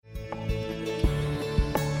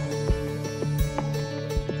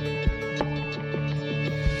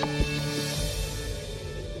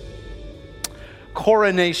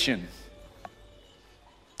coronation.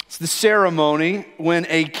 It's the ceremony when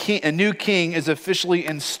a new king is officially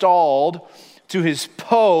installed to his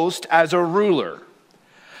post as a ruler.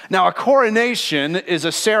 Now, a coronation is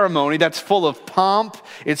a ceremony that's full of pomp,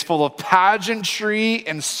 it's full of pageantry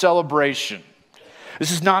and celebration.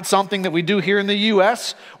 This is not something that we do here in the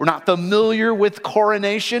U.S. We're not familiar with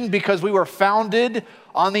coronation because we were founded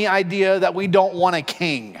on the idea that we don't want a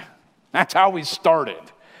king. That's how we started.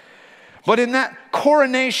 But in that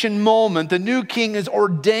coronation moment, the new king is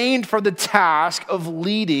ordained for the task of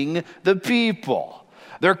leading the people.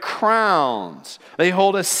 They're crowns. They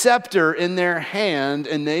hold a scepter in their hand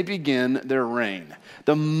and they begin their reign.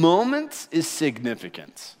 The moment is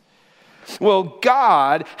significant. Well,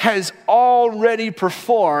 God has already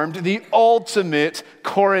performed the ultimate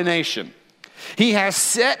coronation. He has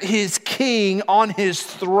set his king on his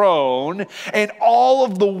throne, and all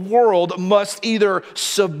of the world must either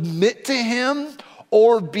submit to him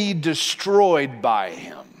or be destroyed by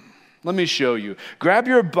him. Let me show you. Grab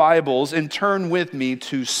your Bibles and turn with me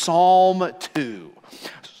to Psalm 2.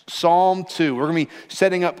 Psalm 2. We're going to be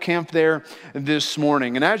setting up camp there this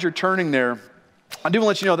morning. And as you're turning there, I do want to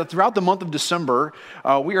let you know that throughout the month of December,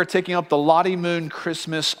 we are taking up the Lottie Moon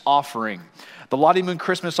Christmas offering. The Lottie Moon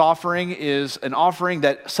Christmas offering is an offering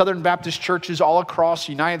that Southern Baptist churches all across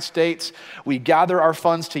the United States, we gather our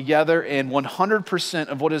funds together, and 100%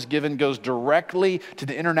 of what is given goes directly to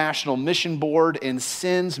the International Mission Board and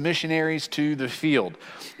sends missionaries to the field.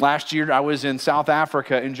 Last year, I was in South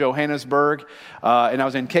Africa in Johannesburg, and I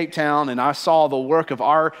was in Cape Town, and I saw the work of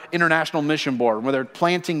our International Mission Board, where they're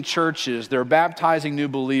planting churches, they're baptizing new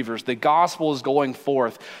believers, the gospel is going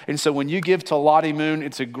forth. And so when you give to Lottie Moon,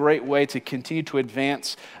 it's a great way to continue to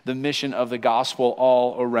advance the mission of the gospel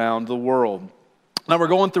all around the world. Now, we're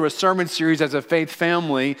going through a sermon series as a faith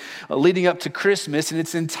family leading up to Christmas, and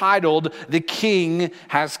it's entitled, The King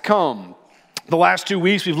Has Come. The last 2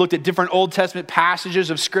 weeks, we've looked at different Old Testament passages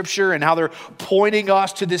of Scripture and how they're pointing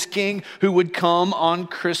us to this king who would come on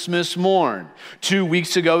Christmas morn. 2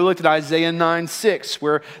 weeks ago, we looked at Isaiah 9:6,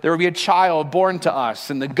 where there will be a child born to us,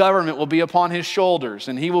 and the government will be upon his shoulders,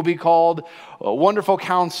 and he will be called a Wonderful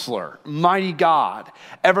Counselor, Mighty God,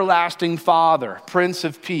 Everlasting Father, Prince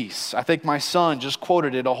of Peace. I think my son just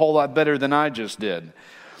quoted it a whole lot better than I just did.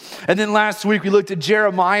 And then last week we looked at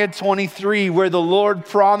Jeremiah 23, where the Lord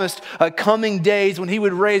promised coming days when he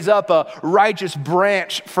would raise up a righteous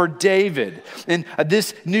branch for David. And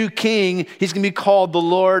this new king, he's going to be called the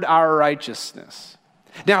Lord our righteousness.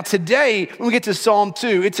 Now today, when we get to Psalm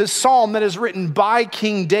 2, it's a psalm that is written by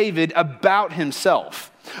King David about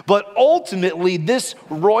himself. But ultimately, this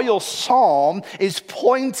royal psalm is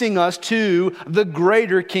pointing us to the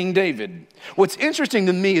greater King David. What's interesting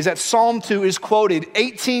to me is that Psalm 2 is quoted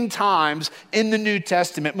 18 times in the New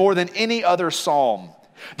Testament, more than any other psalm.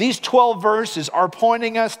 These 12 verses are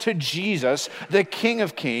pointing us to Jesus, the King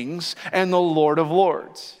of Kings and the Lord of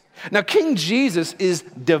Lords. Now, King Jesus is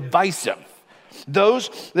divisive.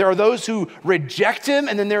 There are those who reject him,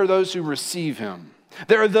 and then there are those who receive him.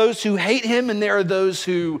 There are those who hate him, and there are those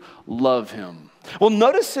who love him. Well,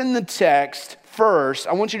 notice in the text, first,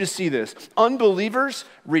 I want you to see this. Unbelievers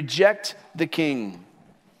reject the king.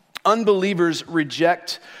 Unbelievers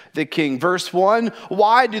reject the king. Verse 1,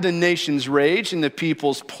 why do the nations rage and the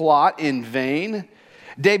peoples plot in vain?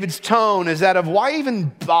 David's tone is that of why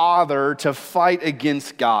even bother to fight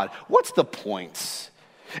against God? What's the point?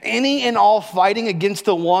 Any and all fighting against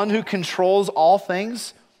the one who controls all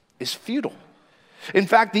things is futile. In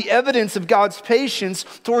fact, the evidence of God's patience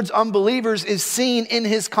towards unbelievers is seen in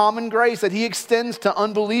his common grace that he extends to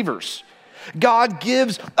unbelievers. God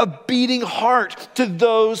gives a beating heart to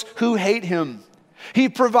those who hate him. He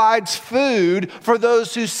provides food for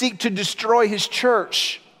those who seek to destroy his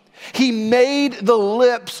church. He made the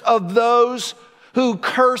lips of those who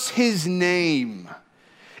curse his name.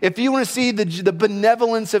 If you want to see the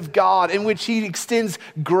benevolence of God in which he extends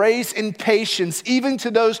grace and patience even to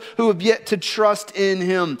those who have yet to trust in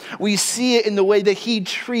him, we see it in the way that he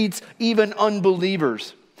treats even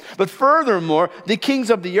unbelievers. But furthermore, the kings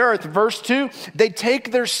of the earth, verse 2, they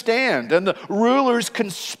take their stand, and the rulers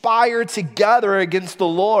conspire together against the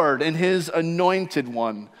Lord and his anointed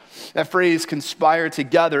one. That phrase, conspire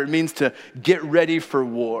together, it means to get ready for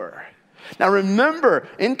war. Now remember,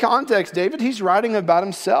 in context, David, he's writing about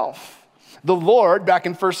himself. The Lord, back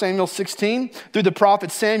in 1 Samuel 16, through the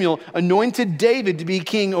prophet Samuel, anointed David to be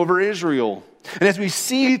king over Israel. And as we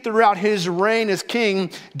see throughout his reign as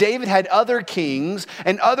king, David had other kings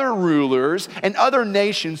and other rulers and other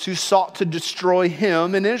nations who sought to destroy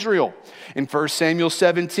him in Israel. In 1 Samuel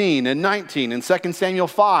 17 and 19 and 2 Samuel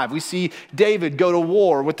 5, we see David go to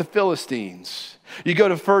war with the Philistines. You go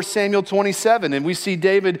to 1 Samuel 27, and we see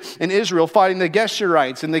David and Israel fighting the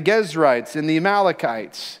Geshurites and the Gezrites and the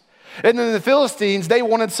Amalekites. And then the Philistines, they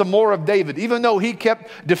wanted some more of David. Even though he kept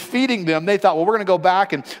defeating them, they thought, well, we're going to go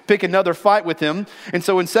back and pick another fight with him. And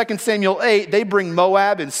so in 2 Samuel 8, they bring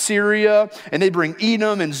Moab and Syria, and they bring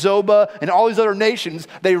Edom and Zobah and all these other nations.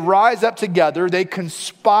 They rise up together. They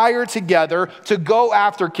conspire together to go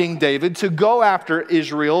after King David, to go after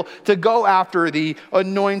Israel, to go after the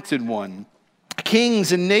anointed one.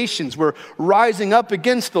 Kings and nations were rising up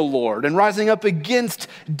against the Lord and rising up against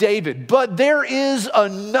David. But there is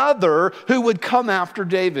another who would come after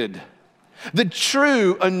David. The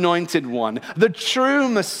true anointed one, the true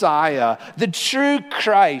Messiah, the true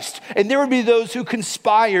Christ. And there would be those who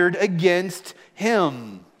conspired against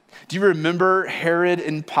him. Do you remember Herod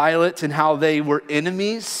and Pilate and how they were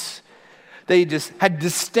enemies? They just had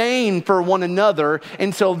disdain for one another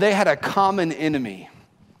until they had a common enemy,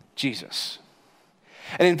 Jesus.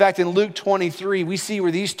 And in fact, in Luke 23, we see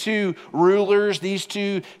where these two rulers, these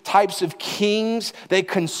two types of kings, they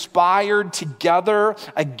conspired together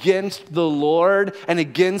against the Lord and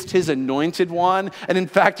against his anointed one. And in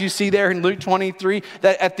fact, you see there in Luke 23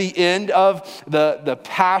 that at the end of the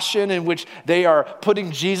passion in which they are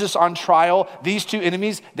putting Jesus on trial, these two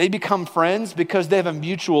enemies, they become friends because they have a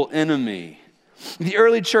mutual enemy. The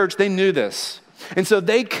early church, they knew this. And so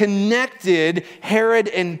they connected Herod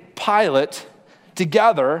and Pilate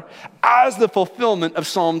together as the fulfillment of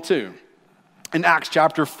Psalm 2. In Acts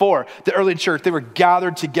chapter 4, the early church, they were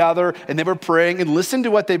gathered together and they were praying, and listen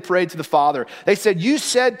to what they prayed to the Father. They said, you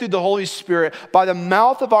said through the Holy Spirit, by the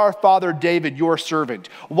mouth of our father David, your servant,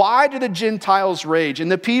 why do the Gentiles rage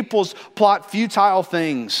and the peoples plot futile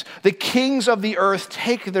things? The kings of the earth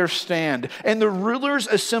take their stand, and the rulers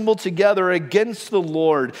assemble together against the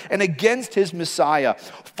Lord and against his Messiah.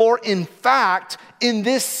 For in fact, in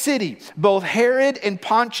this city, both Herod and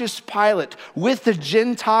Pontius Pilate, with the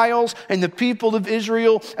Gentiles and the people of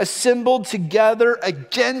Israel, assembled together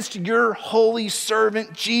against your holy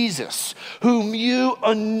servant Jesus, whom you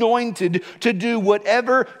anointed to do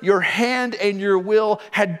whatever your hand and your will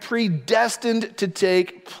had predestined to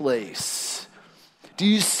take place. Do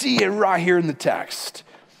you see it right here in the text?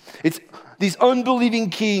 It's these unbelieving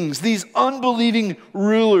kings, these unbelieving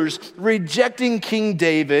rulers rejecting King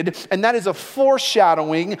David, and that is a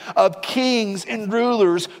foreshadowing of kings and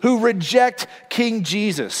rulers who reject King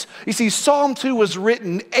Jesus. You see, Psalm 2 was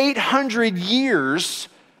written 800 years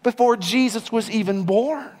before Jesus was even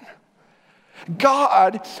born.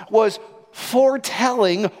 God was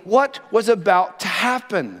foretelling what was about to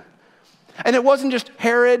happen. And it wasn't just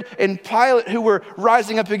Herod and Pilate who were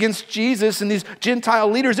rising up against Jesus and these Gentile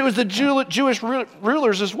leaders. It was the Jewish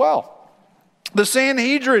rulers as well. The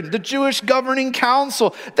Sanhedrin, the Jewish governing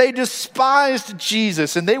council, they despised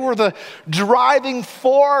Jesus, and they were the driving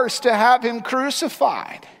force to have him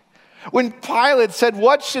crucified. When Pilate said,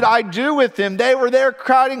 what should I do with him? They were there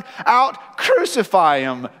crying out, crucify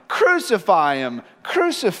him, crucify him,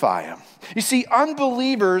 crucify him. You see,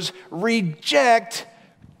 unbelievers reject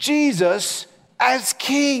Jesus as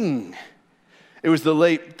king. It was the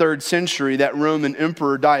late 3rd century that Roman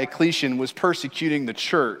Emperor Diocletian was persecuting the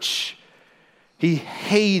church. He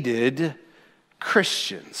hated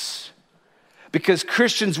Christians because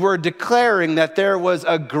Christians were declaring that there was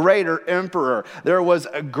a greater emperor, there was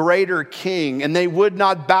a greater king, and they would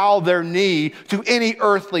not bow their knee to any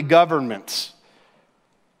earthly government,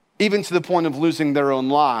 even to the point of losing their own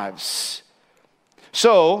lives.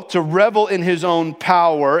 So, to revel in his own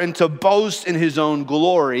power and to boast in his own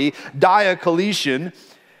glory, Diocletian,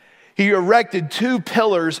 he erected 2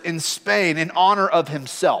 pillars in Spain in honor of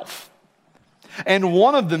himself. And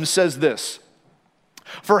one of them says this: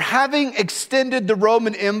 for having extended the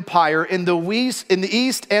Roman Empire in the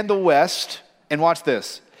east and the west, and watch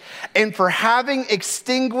this, and for having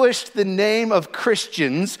extinguished the name of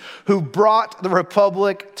Christians who brought the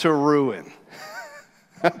republic to ruin.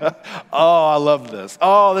 Oh, I love this.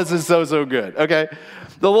 Oh, this is so good. Okay.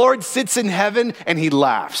 The Lord sits in heaven and he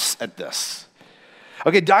laughs at this.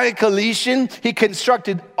 Okay, Diocletian, he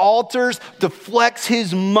constructed altars to flex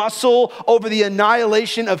his muscle over the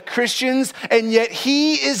annihilation of Christians, and yet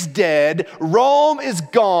he is dead, Rome is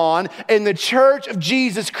gone, and the church of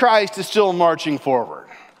Jesus Christ is still marching forward.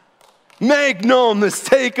 Make no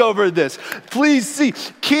mistake over this. Please see,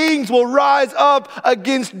 kings will rise up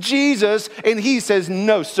against Jesus, and he says,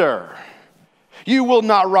 no, sir. You will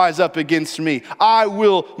not rise up against me. I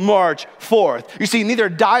will march forth. You see, neither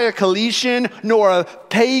Diocletian nor a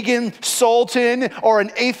pagan sultan or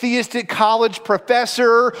an atheistic college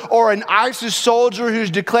professor or an ISIS soldier who's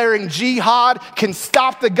declaring jihad can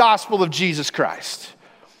stop the gospel of Jesus Christ.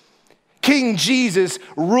 King Jesus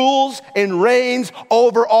rules and reigns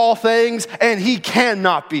over all things, and he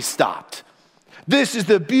cannot be stopped. This is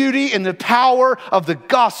the beauty and the power of the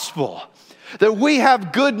gospel, that we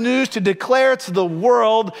have good news to declare to the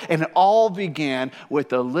world, and it all began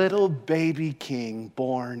with a little baby king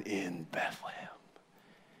born in Bethlehem.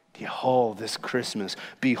 Behold, this Christmas,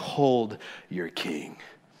 behold your king.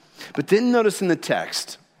 But then notice in the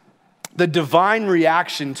text, the divine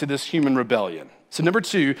reaction to this human rebellion. So number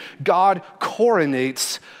 2, God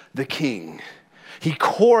coronates the king. He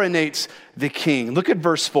coronates the king. Look at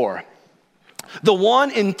verse 4. The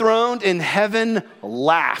one enthroned in heaven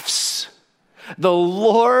laughs. The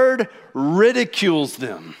Lord ridicules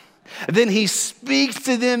them. Then he speaks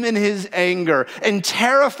to them in his anger and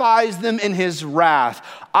terrifies them in his wrath.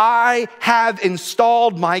 I have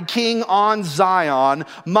installed my king on Zion,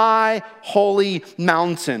 my holy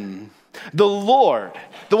mountain. The Lord,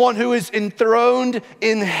 the one who is enthroned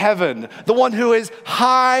in heaven, the one who is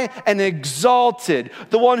high and exalted,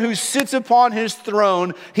 the one who sits upon his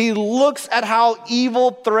throne, he looks at how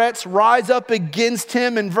evil threats rise up against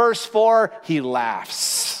him. In verse 4, he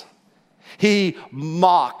laughs. He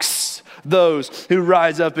mocks those who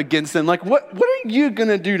rise up against them. Like, what are you going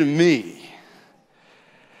to do to me?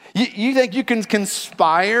 You think you can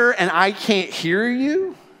conspire and I can't hear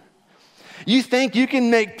you? You think you can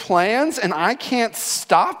make plans and I can't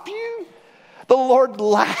stop you? The Lord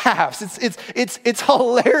laughs. It's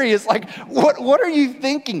hilarious. Like, what are you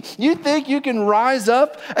thinking? You think you can rise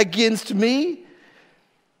up against me?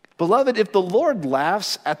 Beloved, if the Lord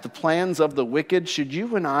laughs at the plans of the wicked, should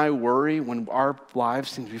you and I worry when our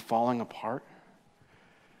lives seem to be falling apart?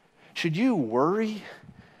 Should you worry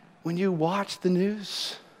when you watch the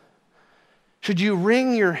news? Should you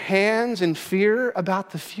wring your hands in fear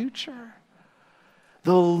about the future?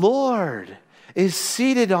 The Lord is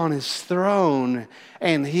seated on his throne,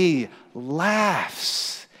 and he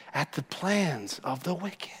laughs at the plans of the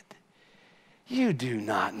wicked. You do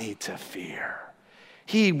not need to fear.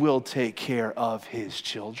 He will take care of his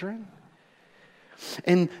children.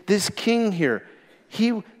 And this king here,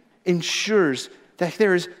 he ensures that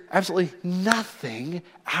there is absolutely nothing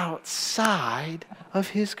outside of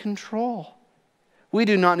his control. We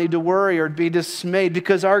do not need to worry or be dismayed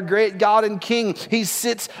because our great God and King, he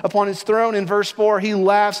sits upon his throne. In verse 4, he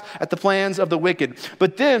laughs at the plans of the wicked.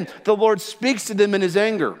 But then the Lord speaks to them in his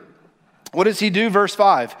anger. What does he do? Verse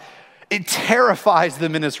 5, it terrifies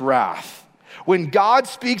them in his wrath. When God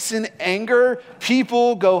speaks in anger,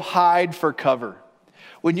 people go hide for cover.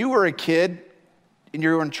 When you were a kid and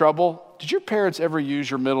you were in trouble, did your parents ever use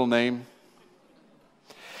your middle name?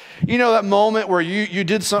 You know that moment where you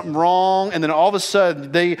did something wrong and then all of a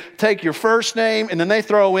sudden they take your first name and then they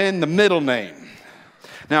throw in the middle name.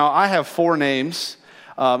 Now, I have 4 names.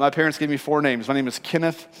 My parents gave me 4 names. My name is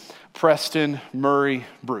Kenneth, Preston, Murray,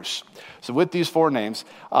 Bruce. So with these 4 names,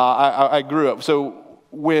 I grew up. So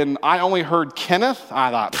when I only heard Kenneth,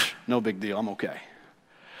 I thought, no big deal, I'm okay.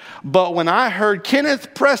 But when I heard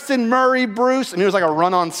Kenneth, Preston, Murray, Bruce, and it was like a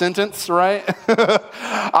run-on sentence, right?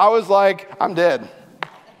 I was like, I'm dead.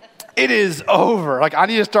 It is over. Like, I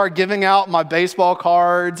need to start giving out my baseball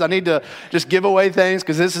cards. I need to just give away things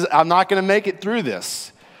because I'm not going to make it through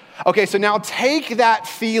this. Okay, so now take that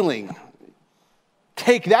feeling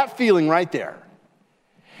right there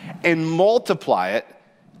and multiply it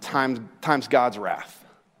times God's wrath.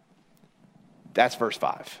 That's verse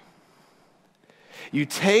 5. You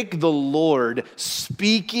take the Lord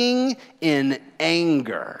speaking in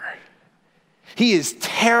anger. He is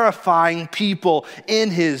terrifying people in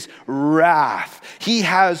his wrath. He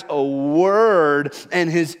has a word and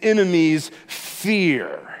his enemies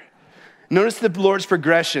fear. Notice the Lord's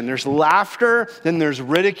progression. There's laughter, then there's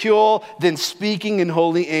ridicule, then speaking in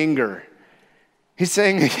holy anger. He's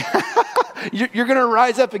saying, you're going to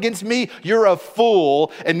rise up against me? You're a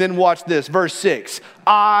fool. And then watch this, verse 6.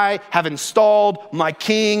 I have installed my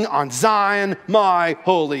king on Zion, my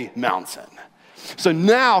holy mountain. So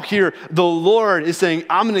now here, the Lord is saying,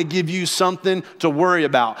 I'm going to give you something to worry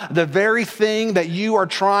about. The very thing that you are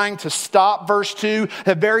trying to stop, verse 2,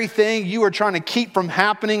 the very thing you are trying to keep from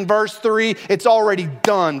happening, verse 3, it's already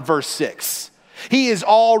done, verse 6. He is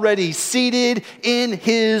already seated in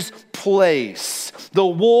his place. The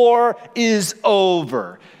war is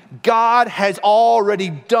over. God has already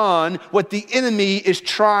done what the enemy is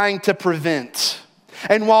trying to prevent.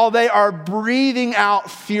 And while they are breathing out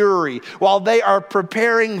fury, while they are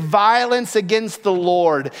preparing violence against the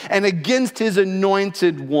Lord and against his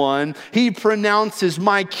anointed one, he pronounces,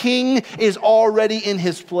 my king is already in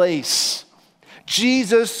his place.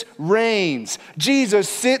 Jesus reigns. Jesus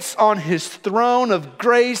sits on his throne of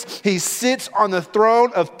grace. He sits on the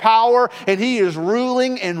throne of power, and he is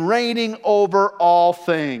ruling and reigning over all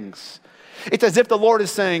things. It's as if the Lord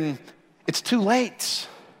is saying, it's too late.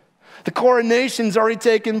 The coronation's already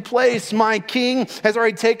taken place. My king has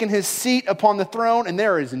already taken his seat upon the throne, and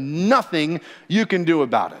there is nothing you can do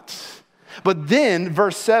about it. But then,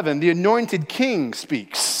 verse 7, the anointed king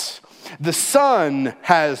speaks. The Son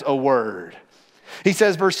has a word. He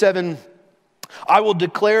says, verse 7, I will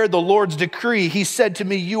declare the Lord's decree. He said to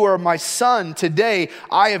me, you are my son. Today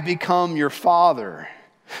I have become your father.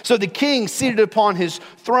 So the king, seated upon his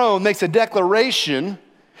throne, makes a declaration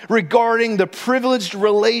regarding the privileged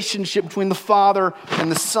relationship between the Father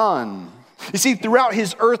and the Son. You see, throughout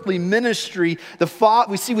his earthly ministry,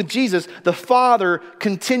 we see with Jesus, the Father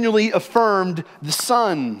continually affirmed the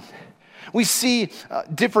Son. We see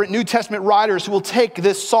different New Testament writers who will take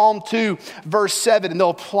this Psalm 2, verse 7, and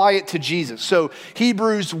they'll apply it to Jesus. So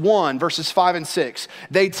Hebrews 1, verses 5 and 6,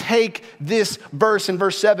 they take this verse in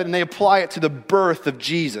verse 7 and they apply it to the birth of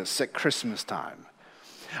Jesus at Christmas time.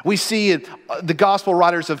 We see the gospel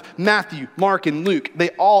writers of Matthew, Mark, and Luke,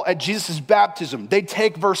 they all, at Jesus' baptism, they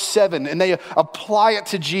take verse 7 and they apply it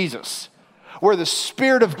to Jesus, where the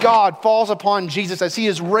Spirit of God falls upon Jesus as he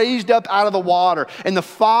is raised up out of the water. And the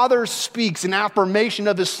Father speaks in affirmation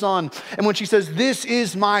of his Son. And when she says, this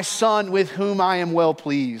is my Son with whom I am well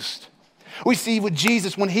pleased. We see with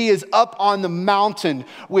Jesus when he is up on the mountain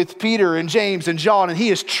with Peter and James and John, and he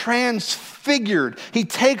is transfigured. He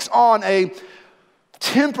takes on a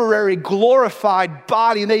temporary glorified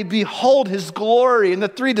body, and they behold his glory, and the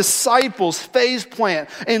three disciples face plant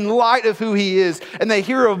in light of who he is, and they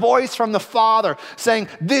hear a voice from the Father saying,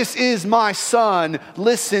 this is my Son,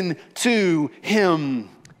 listen to him.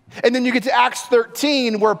 And then you get to Acts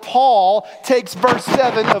 13, where Paul takes verse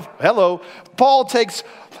 7 of, Paul takes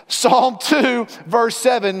Psalm 2, verse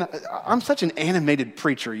 7. I'm such an animated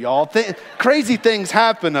preacher, y'all. Crazy things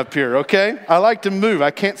happen up here, okay? I like to move. I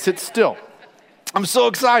can't sit still. I'm so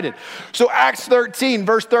excited. So Acts 13,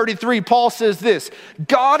 verse 33, Paul says this,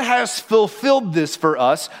 God has fulfilled this for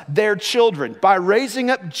us, their children, by raising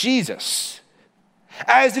up Jesus.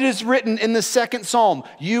 As it is written in the second Psalm,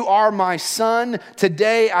 you are my son,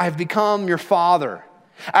 today I have become your father.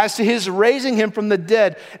 As to his raising him from the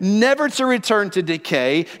dead, never to return to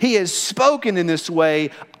decay, he has spoken in this way,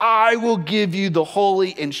 I will give you the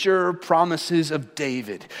holy and sure promises of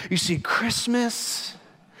David. You see, Christmas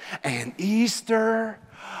and Easter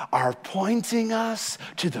are pointing us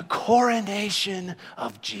to the coronation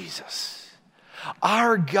of Jesus.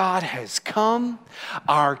 Our God has come.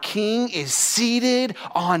 Our King is seated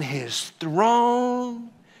on his throne.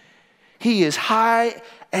 He is high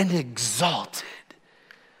and exalted.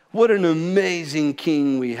 What an amazing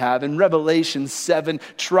king we have. And Revelation 7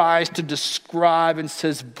 tries to describe and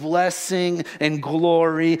says blessing and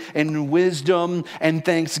glory and wisdom and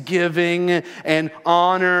thanksgiving and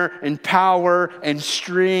honor and power and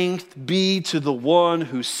strength be to the one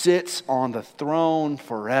who sits on the throne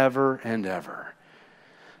forever and ever.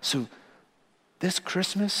 So this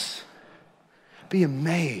Christmas, be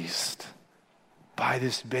amazed by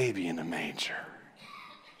this baby in the manger.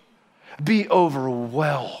 Be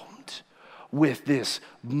overwhelmed with this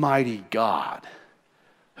mighty God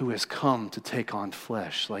who has come to take on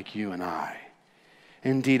flesh like you and I.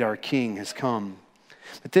 Indeed, our King has come.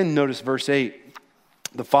 But then notice verse 8.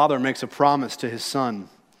 The Father makes a promise to his Son.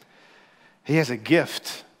 He has a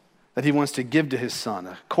gift that he wants to give to his Son,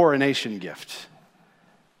 a coronation gift.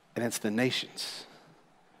 And it's the nations.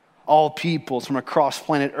 All peoples from across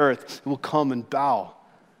planet Earth will come and bow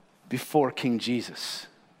before King Jesus.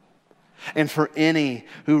 And for any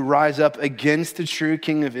who rise up against the true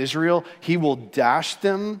King of Israel, he will dash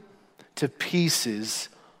them to pieces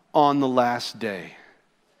on the last day.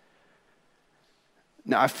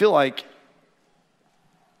 Now, I feel like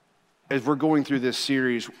as we're going through this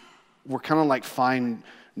series, we're kind of like fine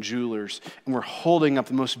jewelers, and we're holding up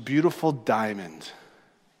the most beautiful diamond.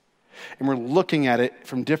 And we're looking at it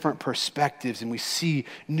from different perspectives, and we see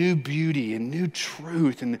new beauty and new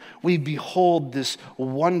truth, and we behold this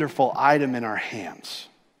wonderful item in our hands.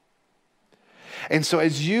 And so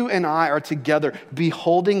as you and I are together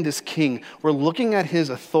beholding this king, we're looking at his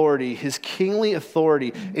authority, his kingly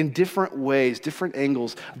authority in different ways, different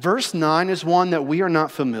angles. Verse 9 is one that we are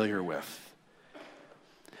not familiar with.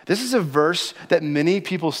 This is a verse that many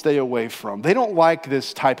people stay away from. They don't like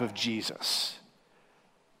this type of Jesus.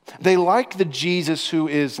 They like the Jesus who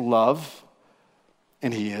is love,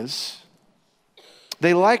 and he is.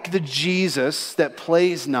 They like the Jesus that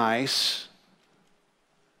plays nice,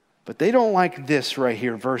 but they don't like this right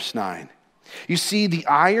here, verse 9. You see, the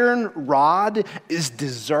iron rod is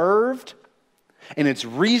deserved and it's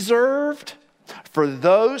reserved for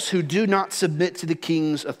those who do not submit to the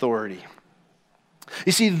king's authority.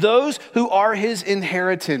 You see, those who are his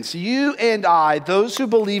inheritance, you and I, those who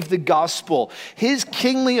believe the gospel, his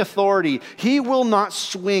kingly authority, he will not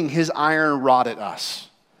swing his iron rod at us.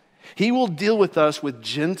 He will deal with us with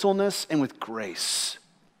gentleness and with grace.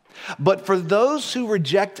 But for those who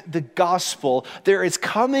reject the gospel, there is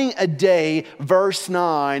coming a day, verse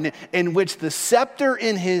 9, in which the scepter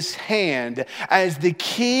in his hand, as the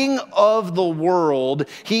king of the world,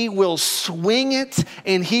 he will swing it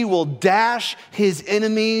and he will dash his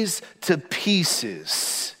enemies to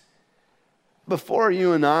pieces. Before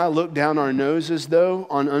you and I look down our noses, though,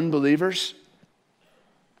 on unbelievers,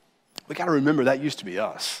 we got to remember that used to be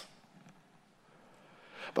us.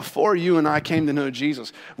 Before you and I came to know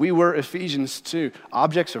Jesus, we were, Ephesians 2,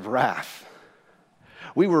 objects of wrath.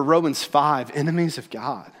 We were, Romans 5, enemies of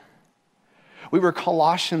God. We were,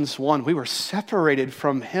 Colossians 1, we were separated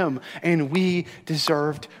from him and we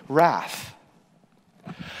deserved wrath.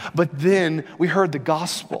 But then we heard the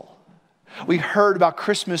gospel. We heard about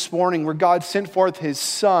Christmas morning where God sent forth his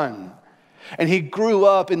son. And he grew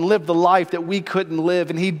up and lived the life that we couldn't live.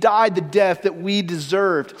 And he died the death that we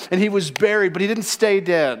deserved. And he was buried, but he didn't stay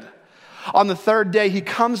dead. On the third day, he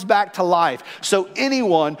comes back to life. So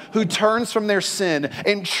anyone who turns from their sin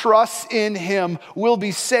and trusts in him will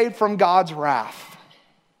be saved from God's wrath.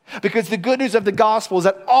 Because the good news of the gospel is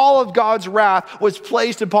that all of God's wrath was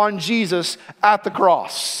placed upon Jesus at the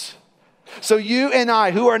cross. So you and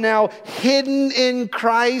I, who are now hidden in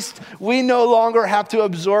Christ, we no longer have to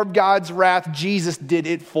absorb God's wrath. Jesus did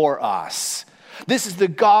it for us. This is the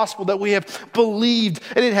gospel that we have believed,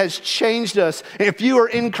 and it has changed us. If you are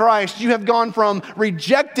in Christ, you have gone from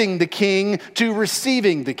rejecting the king to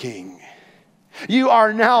receiving the king. You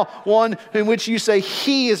are now one in which you say,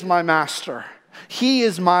 he is my master. He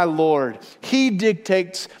is my Lord. He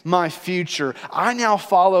dictates my future. I now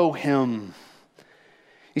follow him.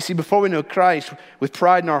 You see, before we know Christ, with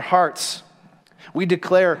pride in our hearts, we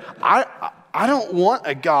declare, I don't want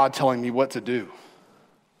a God telling me what to do.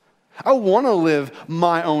 I want to live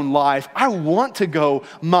my own life. I want to go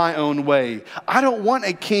my own way. I don't want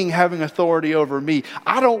a king having authority over me.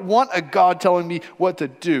 I don't want a God telling me what to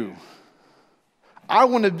do. I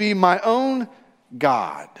want to be my own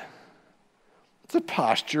God. It's a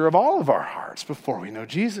posture of all of our hearts before we know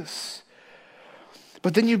Jesus.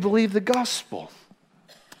 But then you believe the gospel.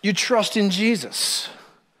 You trust in Jesus.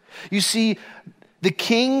 You see, the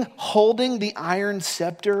king holding the iron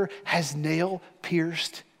scepter has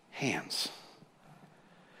nail-pierced hands.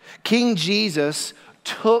 King Jesus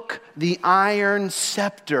took the iron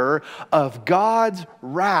scepter of God's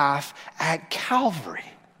wrath at Calvary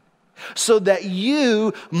so that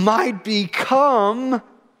you might become,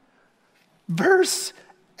 verse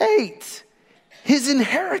 8, his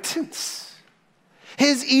inheritance.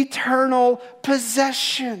 His eternal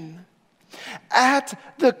possession. At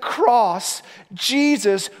the cross,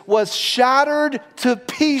 Jesus was shattered to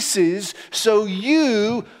pieces so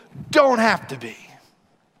you don't have to be.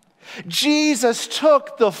 Jesus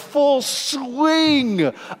took the full swing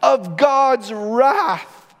of God's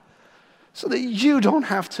wrath so that you don't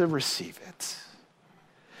have to receive it.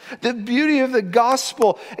 The beauty of the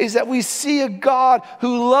gospel is that we see a God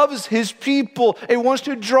who loves his people and wants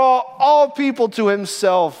to draw all people to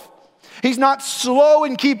himself. He's not slow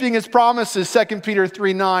in keeping his promises, 2 Peter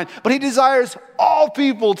 3:9, but he desires all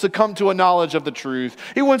people to come to a knowledge of the truth.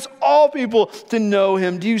 He wants all people to know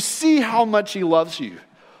him. Do you see how much he loves you?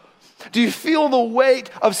 Do you feel the weight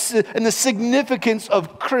and the significance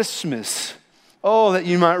of Christmas? Oh, that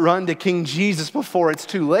you might run to King Jesus before it's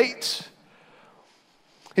too late.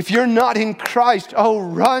 If you're not in Christ,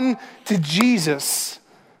 run to Jesus.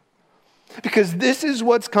 Because this is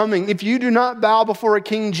what's coming. If you do not bow before a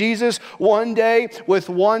King Jesus, one day, with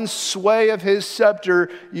one sway of his scepter,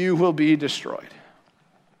 you will be destroyed.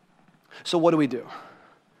 So what do?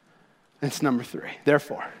 It's number 3.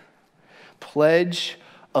 Therefore, pledge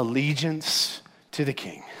allegiance to the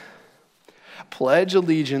King. Pledge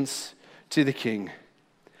allegiance to the King.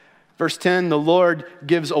 Verse 10, the Lord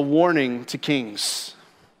gives a warning to kings.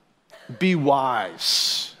 Be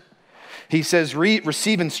wise. He says,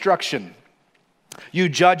 receive instruction. You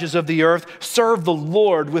judges of the earth, serve the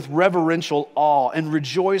Lord with reverential awe and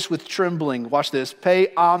rejoice with trembling. Watch this.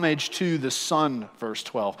 Pay homage to the Son, verse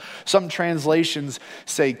 12. Some translations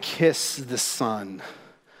say kiss the Son.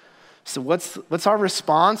 So what's our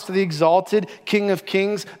response to the exalted King of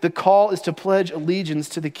Kings? The call is to pledge allegiance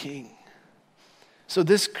to the King. So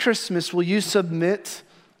this Christmas, will you submit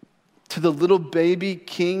to the little baby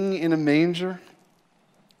king in a manger?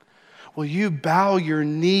 Will you bow your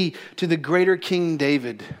knee to the greater King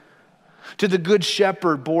David, to the good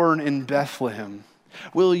shepherd born in Bethlehem?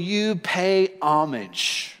 Will you pay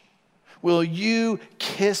homage? Will you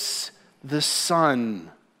kiss the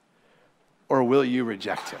Son, or will you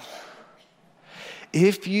reject him?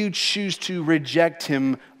 If you choose to reject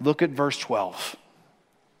him, look at verse 12.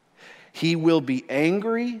 He will be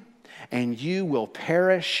angry, and you will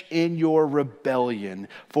perish in your rebellion,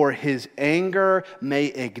 for his anger may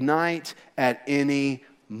ignite at any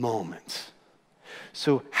moment.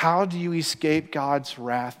 So how do you escape God's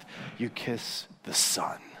wrath? You kiss the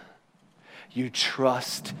Son. You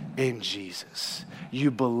trust in Jesus.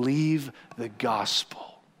 You believe the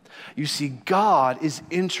gospel. You see, God is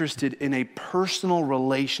interested in a personal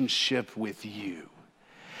relationship with you.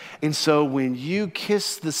 And so when you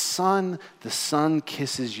kiss the Son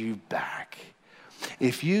kisses you back.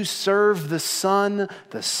 If you serve the Son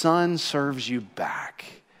serves you back.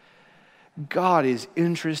 God is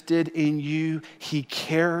interested in you. He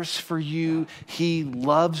cares for you. He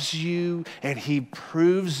loves you, and he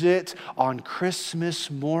proves it on Christmas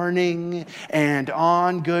morning and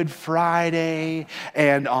on Good Friday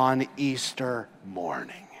and on Easter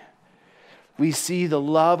morning. We see the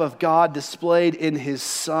love of God displayed in his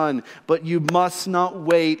Son, but you must not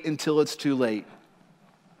wait until it's too late.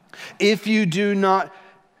 If you do not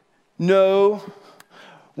know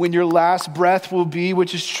when your last breath will be,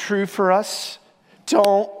 which is true for us,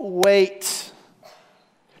 don't wait.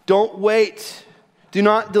 Don't wait. Do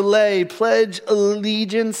not delay. Pledge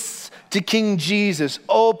allegiance to King Jesus.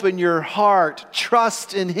 Open your heart.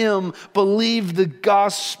 Trust in him. Believe the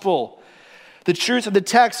gospel. The truth of the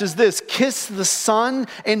text is this: kiss the Son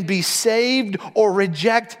and be saved, or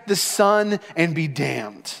reject the Son and be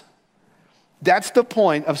damned. That's the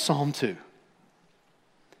point of Psalm 2.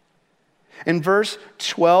 In verse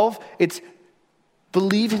 12, it's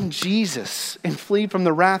believe in Jesus and flee from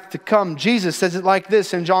the wrath to come. Jesus says it like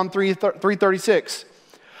this in John 3:36.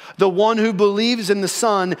 The one who believes in the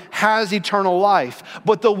Son has eternal life,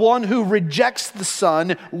 but the one who rejects the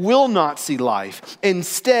Son will not see life.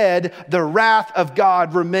 Instead, the wrath of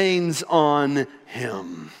God remains on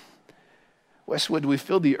him. Westwood, we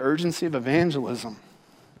feel the urgency of evangelism.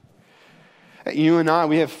 You and I,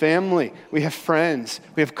 we have family, we have friends,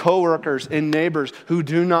 we have coworkers and neighbors who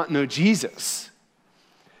do not know Jesus.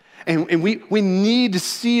 And we need to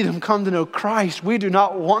see them come to know Christ. We do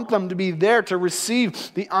not want them to be there to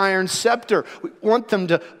receive the iron scepter. We want them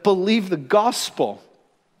to believe the gospel.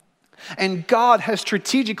 And God has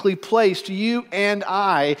strategically placed you and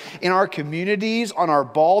I in our communities, on our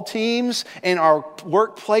ball teams, in our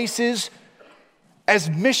workplaces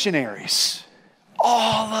as missionaries.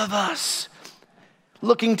 All of us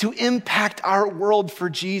looking to impact our world for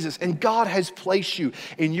Jesus. And God has placed you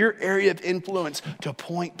in your area of influence to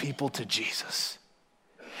point people to Jesus.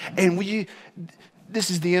 And this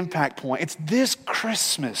is the impact point. It's this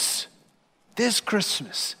Christmas,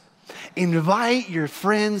 invite your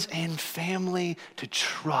friends and family to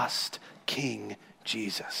trust King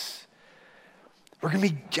Jesus. We're going to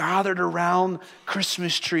be gathered around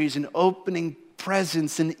Christmas trees and opening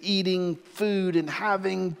presents and eating food and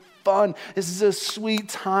having fun. This is a sweet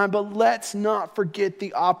time, but let's not forget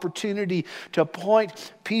the opportunity to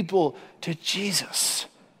point people to Jesus.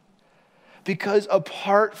 Because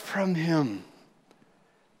apart from him,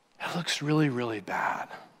 it looks really, really bad.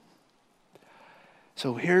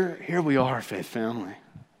 So here we are, faith family.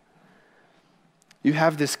 You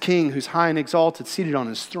have this king who's high and exalted, seated on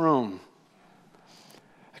his throne.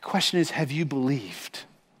 The question is, have you believed?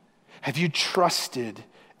 Have you trusted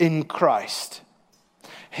in Christ?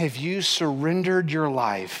 Have you surrendered your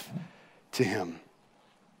life to him?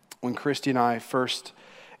 When Christy and I first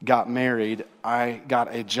got married, I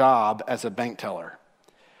got a job as a bank teller.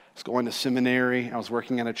 I was going to seminary. I was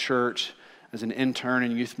working at a church as an intern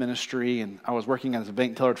in youth ministry, and I was working as a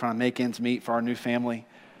bank teller trying to make ends meet for our new family.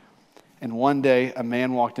 And one day, a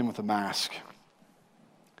man walked in with a mask,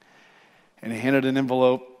 and he handed an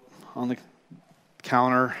envelope on the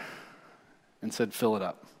counter and said, "Fill it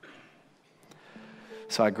up."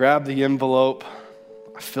 So I grabbed the envelope,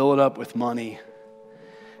 I fill it up with money,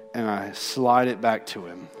 and I slide it back to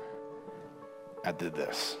him. I did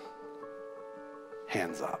this.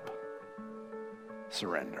 Hands up.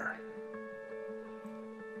 Surrender.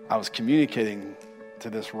 I was communicating to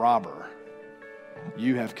this robber,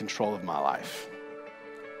 you have control of my life.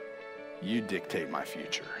 You dictate my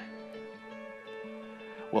future.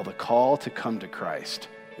 Well, the call to come to Christ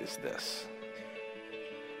is this.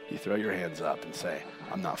 You throw your hands up and say,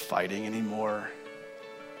 I'm not fighting anymore.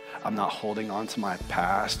 I'm not holding on to my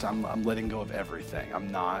past. I'm letting go of everything.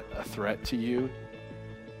 I'm not a threat to you.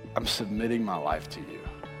 I'm submitting my life to you.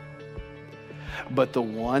 But the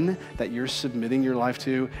one that you're submitting your life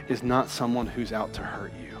to is not someone who's out to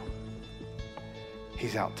hurt you.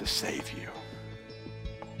 He's out to save you.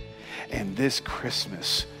 And this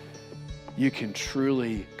Christmas, you can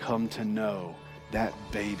truly come to know that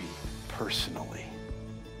baby personally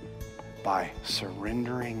by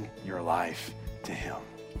surrendering your life to him,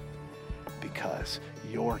 because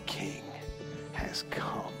your King has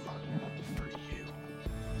come for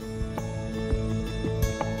you.